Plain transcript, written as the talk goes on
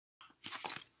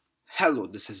Hello,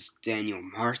 this is Daniel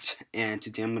Mart, and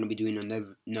today I'm going to be doing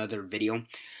another video.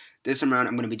 This time around,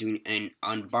 I'm going to be doing an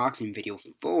unboxing video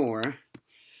for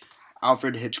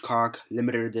Alfred Hitchcock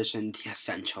Limited Edition The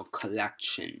Essential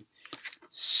Collection.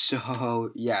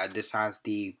 So, yeah, this has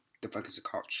the fuck is it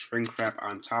called? Shrink wrap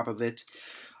on top of it.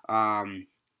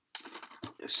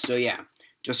 So yeah,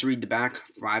 just to read the back,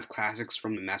 5 classics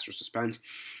from the master of suspense.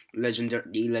 The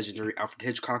legendary Alfred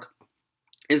Hitchcock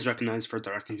is recognized for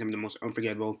directing some of the most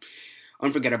unforgettable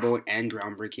and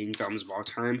groundbreaking films of all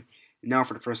time. Now,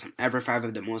 for the first time ever, 5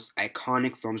 of the most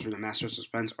iconic films from the Master of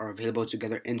Suspense are available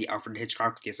together in the Alfred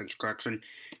Hitchcock The Essential Collection,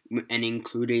 and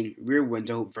including Rear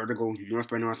Window, Vertigo, North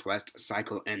by Northwest,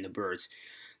 Psycho, and The Birds.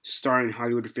 Starring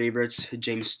Hollywood favorites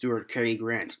James Stewart, Cary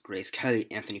Grant, Grace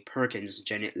Kelly, Anthony Perkins,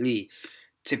 Janet Leigh,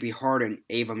 Tippi Harden,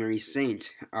 Ava Marie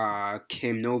Saint,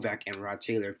 Kim Novak, and Rod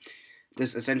Taylor.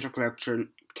 This Essential Collection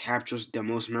captures the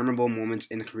most memorable moments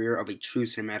in the career of a true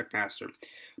cinematic master.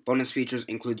 Bonus features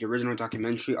include the original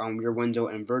documentary on Rear Window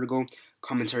and Vertigo,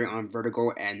 commentary on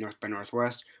Vertigo and North by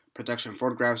Northwest, production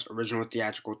photographs, original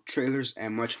theatrical trailers,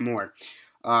 and much more.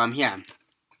 Yeah,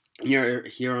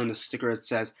 here on the sticker it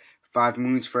says 5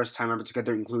 movies first time ever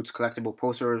together includes collectible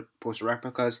poster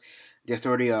replicas, the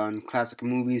authority on classic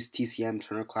movies, TCM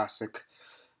Turner Classic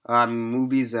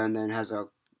movies, and then has a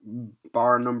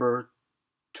bar number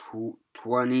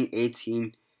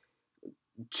 2018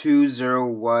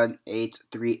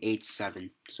 2018387.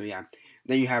 So yeah,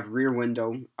 then you have Rear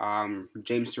Window.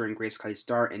 James Stewart and Grace Kelly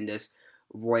star in this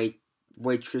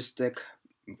voyeuristic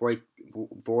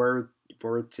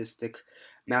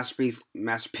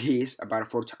masterpiece about a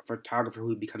photographer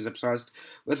who becomes obsessed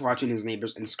with watching his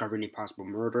neighbors and discovering a possible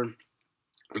murder.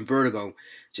 Vertigo.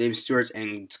 James Stewart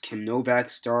and Kim Novak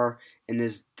star in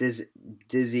this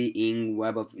dizzying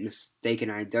web of mistaken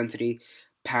identity,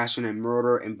 passion, and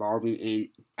murder involving an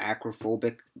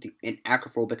acrophobic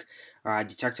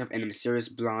detective and a mysterious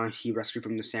blonde he rescued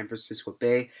from the San Francisco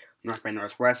Bay. North by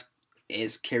Northwest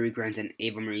is Cary Grant and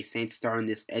Ava Marie Saint star in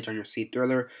this edge-on-your-seat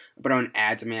thriller about an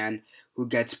ad man who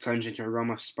gets plunged into a realm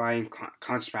of spying,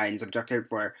 conspirators abducted,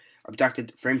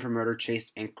 framed for murder,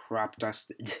 chased, and crop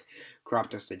dusted.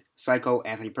 Psycho,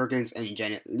 Anthony Perkins, and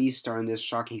Janet Leigh star in this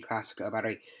shocking classic about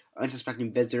a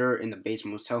unsuspecting visitor in the Bates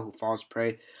Motel who falls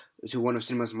prey to one of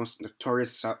cinema's most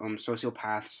notorious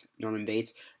sociopaths, Norman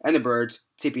Bates. And The Birds,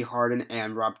 Tippi Harden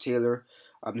and Rob Taylor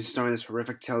star in this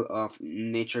horrific tale of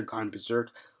nature gone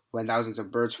berserk when thousands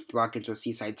of birds flock into a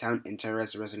seaside town and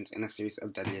terrorize the residents in a series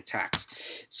of deadly attacks.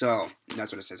 So,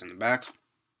 that's what it says on the back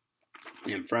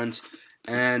and in front.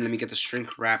 And let me get the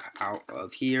shrink wrap out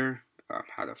of here.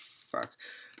 How the fuck?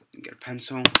 Let me get a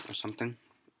pencil or something.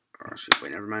 Or should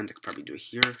wait, never mind. I could probably do it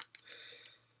here.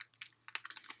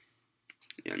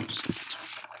 Yeah, let me just.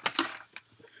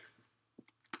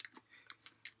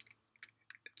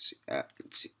 Let's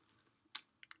see.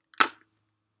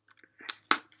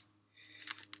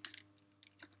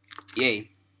 Yay.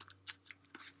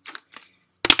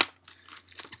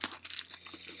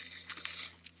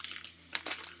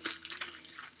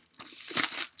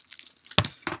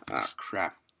 Ah,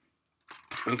 crap.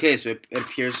 Okay, so it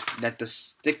appears that the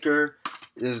sticker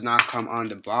does not come on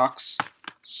the box.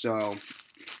 So,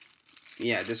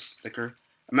 yeah, this sticker.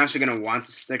 I'm actually going to want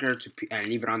the sticker and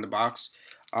leave it on the box.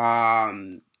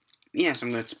 Yeah, so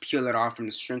I'm going to peel it off from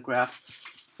the shrink wrap.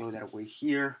 Throw that away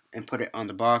here and put it on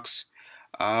the box.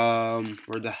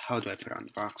 Where the hell do I put it on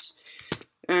the box?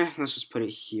 Let's just put it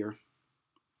here.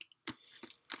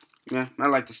 Yeah, I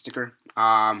like the sticker.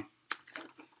 So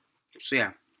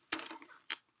yeah.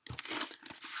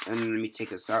 And let me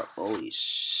take this out. Holy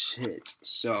shit.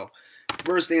 So,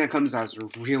 first thing that comes out is a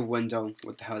Rear Window.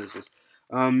 What the hell is this?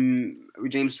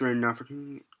 James Stewart and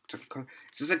African. Is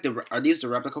this like are these the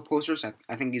replica posters? I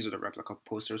think these are the replica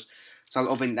posters. So I'll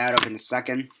open that up in a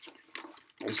second.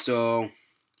 So,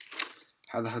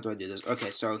 how the hell do I do this?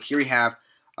 Okay, so here we have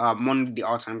one of the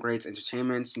all-time greats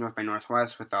entertainments, North by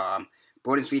Northwest, with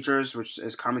bonus features, which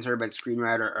is commentary by the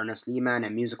screenwriter Ernest Lehman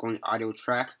and music-only audio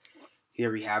track. Here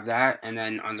we have that, and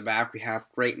then on the back we have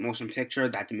great motion picture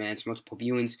that demands multiple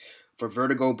viewings. For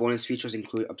Vertigo, bonus features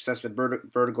include Obsessed with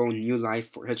Vertigo, New Life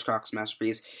for Hitchcock's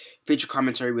masterpiece, feature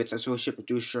commentary with associate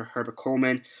producer Herbert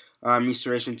Coleman,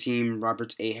 restoration team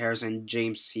Robert A. Harris and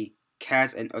James C.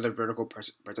 Katz, and other Vertigo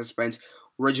participants,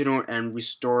 original and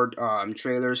restored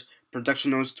trailers,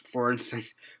 production notes, foreign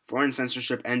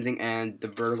censorship ending, and the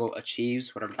Vertigo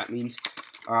achieves, whatever that means.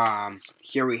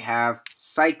 Here we have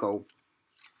Psycho.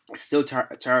 Still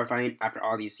terrifying after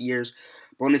all these years.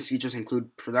 Bonus features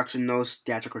include production notes,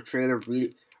 theatrical trailer,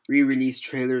 re-release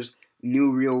trailers,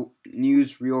 reel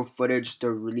footage,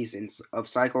 the release of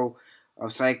Psycho,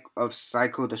 of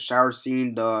Psycho, the shower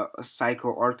scene, the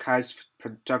Psycho archives,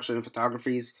 production and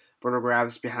photographies,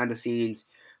 photographs behind the scenes,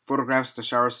 photographs of the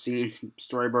shower scene,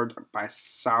 storyboard by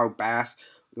Sal Bass,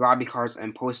 lobby cards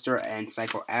and poster, and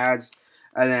Psycho ads.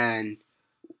 And then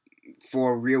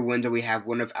for Rear Window, we have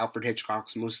one of Alfred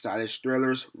Hitchcock's most stylish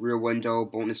thrillers. Rear Window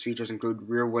bonus features include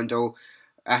Rear Window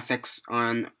ethics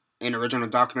on an original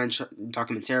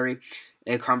documentary,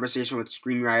 a conversation with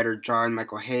screenwriter John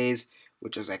Michael Hayes,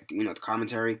 which is like the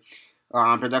commentary,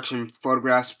 production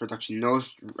photographs, production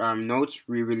notes,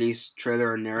 re-release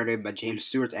trailer and narrative by James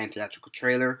Stewart, and theatrical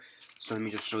trailer. So let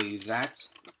me just show you that.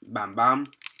 Bam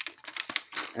bam.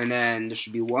 And then there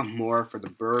should be one more for the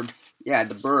bird. Yeah,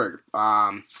 the bird.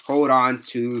 Hold on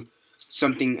to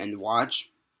something and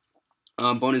watch.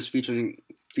 Bonus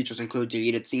features include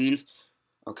deleted scenes.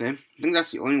 Okay, I think that's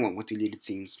the only one with deleted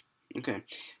scenes. Okay,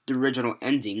 the original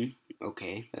ending.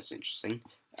 Okay, that's interesting.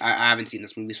 I haven't seen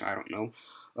this movie, so I don't know.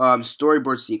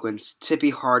 Storyboard sequence.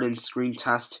 Tippy Harden screen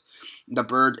test. The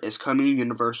Bird is coming.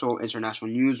 Universal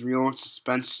International Newsreel.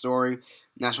 Suspense story.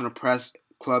 National Press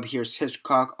Club hears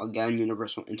Hitchcock. Again,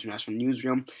 Universal International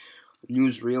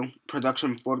Newsreel.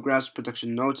 Production photographs,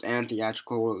 production notes, and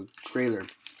theatrical trailer.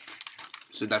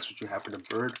 So that's what you have for The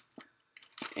Bird.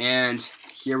 And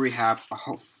here we have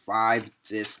 5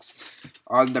 discs.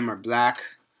 All of them are black.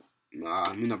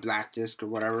 Black disc or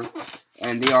whatever.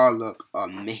 And they all look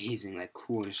amazing, like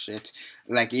cool and shit.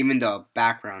 Like even the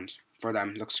background for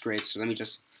them looks great. So let me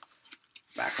just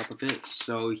back up a bit.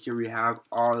 So here we have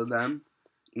all of them.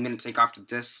 I'm going to take off the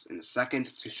discs in a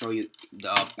second to show you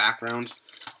the background.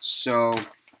 So,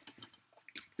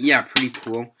 yeah, pretty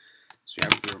cool. So we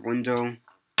have Rear Window,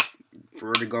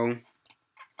 Vertigo,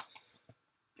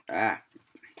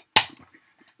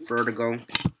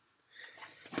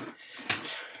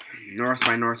 North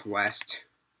by Northwest,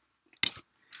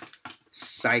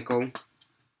 Psycho,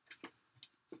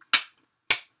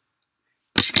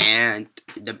 and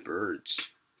The Birds.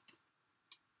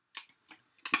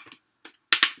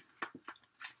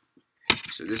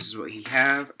 So this is what he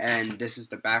have, and this is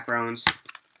the background.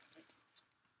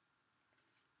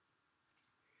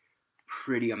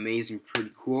 Pretty amazing,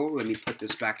 pretty cool. Let me put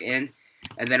this back in,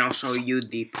 and then I'll show you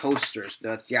the posters,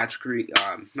 the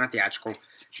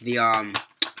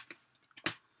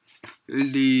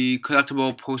the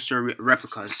collectible poster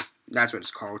replicas. That's what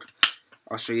it's called.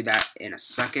 I'll show you that in a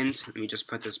second. Let me just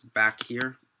put this back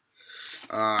here.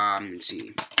 Let's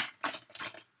see.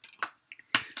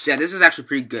 So yeah, this is actually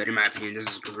pretty good in my opinion. This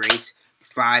is great.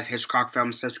 5 Hitchcock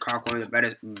films. Hitchcock, one of the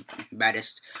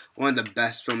best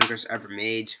filmmakers ever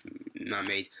made. Not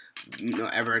made,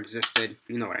 ever existed.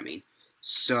 You know what I mean.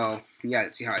 So yeah,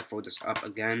 let's see how I fold this up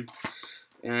again.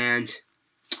 And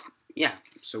yeah,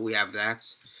 so we have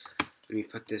that. Let me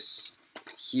put this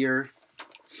here.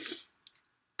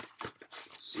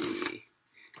 Let's see.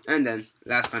 And then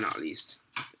last but not least,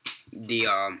 the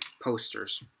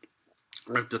posters.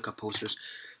 Replica posters.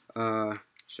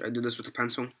 Should I do this with a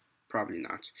pencil? Probably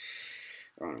not.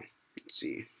 Let's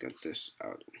see. Get this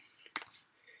out.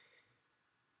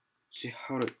 Let's see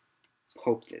how to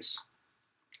poke this.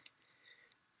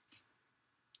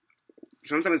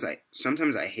 Sometimes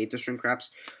I hate the shrink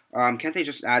wraps. Can't they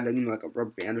just add like a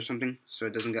rubber band or something so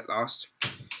it doesn't get lost?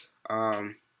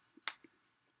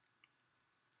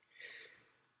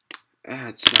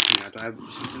 It's not coming out. Do I have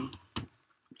something?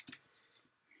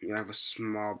 You have a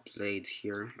small blade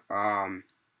here.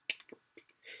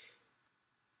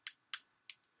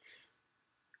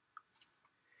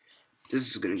 This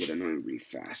is gonna get annoying really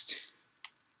fast.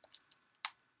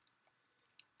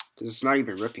 Because it's not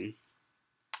even ripping.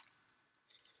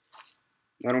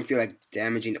 I don't feel like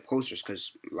damaging the posters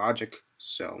because logic,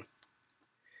 so.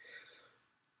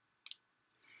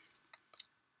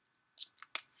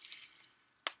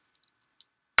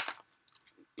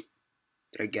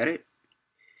 Did I get it?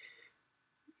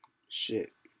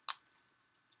 Shit.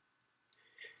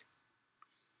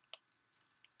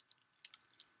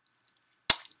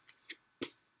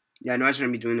 Yeah, I know I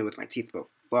shouldn't be doing it with my teeth, but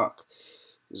fuck.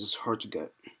 This is hard to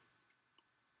get.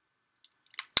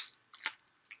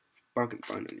 Fucking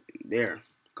find it there.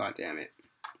 God damn it.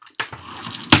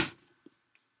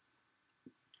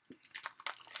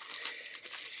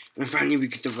 And finally we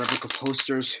get the replica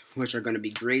posters, which are gonna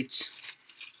be great.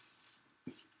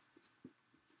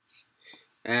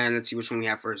 And let's see which one we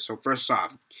have first. So first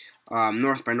off,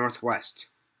 North by Northwest.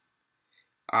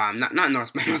 Not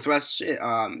North by Northwest. Shit.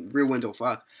 Rear Window.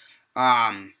 Fuck.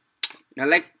 I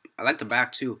like the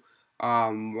back too.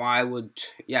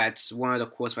 It's one of the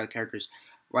quotes by the characters.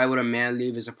 Why would a man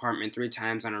leave his apartment 3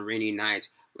 times on a rainy night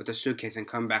with a suitcase and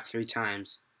come back 3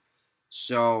 times?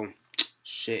 So,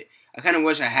 shit. I kind of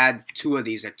wish I had two of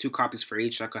these, like 2 copies for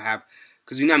each, so I could have,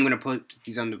 because I'm gonna put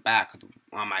these on the back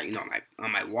on my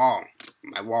on my wall.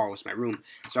 My wall is my room.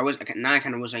 So now I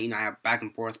kind of wish I have back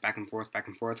and forth, back and forth, back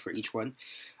and forth for each one.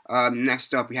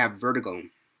 Next up we have Vertigo.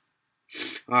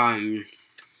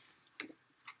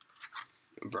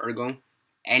 Vertigo.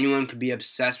 Anyone could be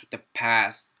obsessed with the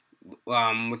past,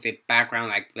 with a background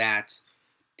like that.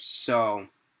 So,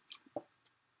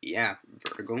 yeah,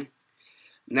 Vertigo.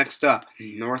 Next up,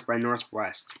 North by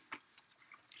Northwest.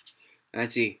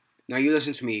 Let's see. Now you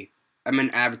listen to me. I'm an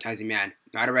advertising man,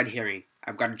 not a red herring.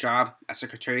 I've got a job, a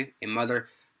secretary, a mother,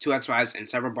 2 ex-wives, and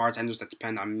several bartenders that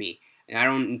depend on me. And I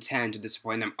don't intend to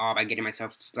disappoint them all by getting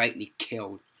myself slightly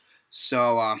killed.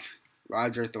 So,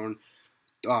 Roger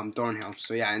Thornhill.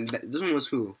 So yeah, and this one was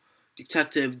who?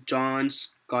 Detective John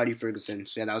Scotty Ferguson.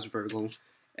 So yeah, that was Vertigo.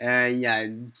 And yeah,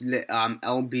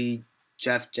 LB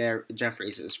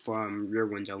Jeffries is from Rear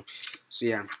Window. So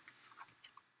yeah.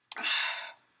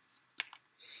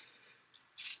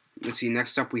 Let's see,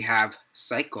 next up we have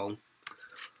Psycho.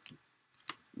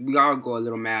 We all go a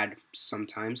little mad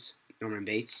sometimes. Norman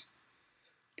Bates.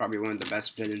 Probably one of the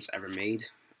best villains ever made.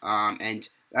 And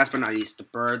last but not least, the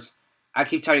birds. I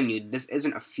keep telling you, this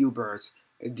isn't a few birds.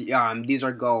 These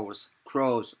are gulls,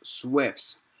 crows,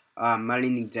 swifts,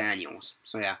 Melanie Daniels.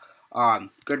 So yeah,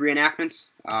 good reenactments?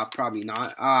 Probably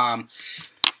not.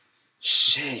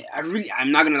 Shit,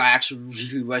 I'm not gonna lie. I actually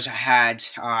really wish I had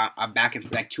a back and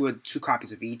like two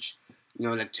copies of each.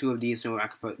 Like 2 of these, so I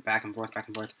could put back and forth, back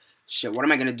and forth. Shit, what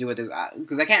am I gonna do with this?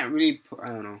 Because I can't really. I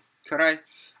don't know. Could I?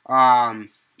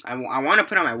 I want to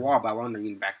put it on my wall, but I want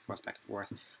to back and forth, back and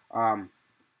forth.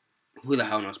 Who the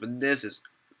hell knows? But this is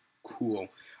cool.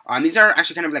 These are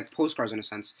actually kind of like postcards in a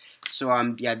sense.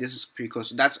 So yeah, this is pretty cool.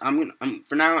 So that's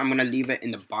for now I'm gonna leave it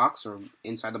in the box or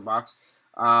inside the box.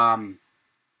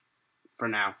 For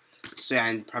now. So yeah,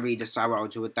 and probably decide what I'll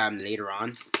do with them later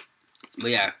on. But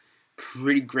yeah,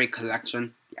 pretty great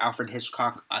collection. The Alfred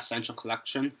Hitchcock Essential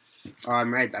Collection.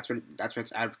 Right, that's what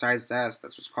it's advertised as.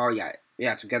 That's what it's called.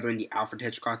 Yeah, together in the Alfred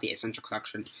Hitchcock, the Essential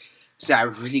Collection. So yeah,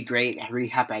 really great. I'm really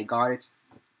happy I got it.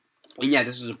 And yeah,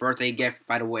 this was a birthday gift,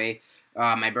 by the way.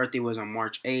 My birthday was on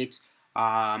March 8th.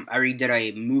 I already did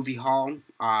a movie haul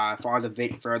for all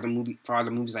the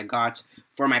movies I got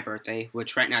for my birthday,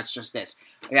 which right now it's just this.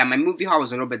 Yeah, my movie haul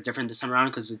was a little bit different this time around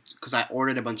because I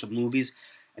ordered a bunch of movies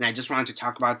and I just wanted to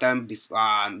talk about them before,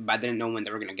 but I didn't know when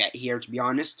they were gonna get here, to be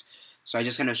honest. So I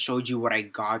just kind of showed you what I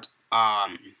got.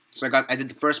 So I did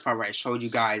the first part where I showed you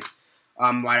guys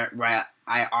what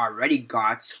I already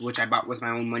got, which I bought with my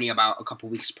own money about a couple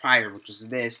weeks prior, which was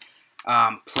this,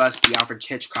 plus the Alfred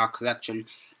Hitchcock collection.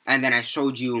 And then I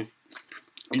showed you,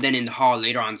 and then in the haul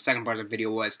later on, the second part of the video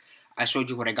was, I showed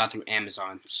you what I got through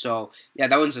Amazon. So, yeah,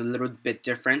 that one's a little bit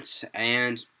different,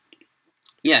 and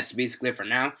yeah, it's basically it for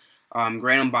now.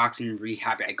 Great unboxing, really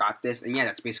happy I got this, and yeah,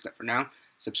 that's basically it for now.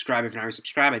 Subscribe if you're not already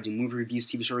subscribed. I do movie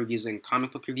reviews, TV show reviews, and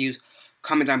comic book reviews.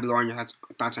 Comment down below on your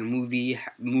thoughts on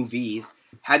movies.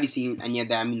 Have you seen any of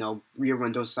them? Rear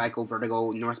Window, Psycho,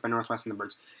 Vertigo, North by Northwest, and The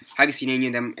Birds. Have you seen any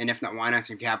of them? And if not, why not?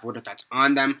 So if you have, what are your thoughts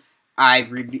on them?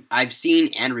 I've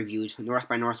seen and reviewed North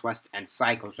by Northwest and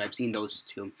Psycho, so I've seen those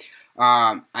 2.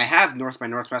 I have North by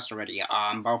Northwest already.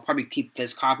 But I'll probably keep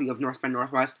this copy of North by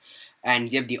Northwest and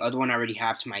give the other one I already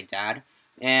have to my dad.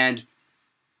 And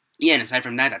yeah, and aside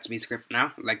from that, that's basically it for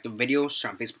now. Like the video,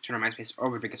 share on Facebook, Twitter, MySpace, or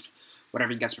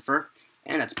whatever you guys prefer.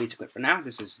 And that's basically it for now.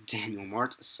 This is Daniel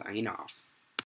Mart, signing off.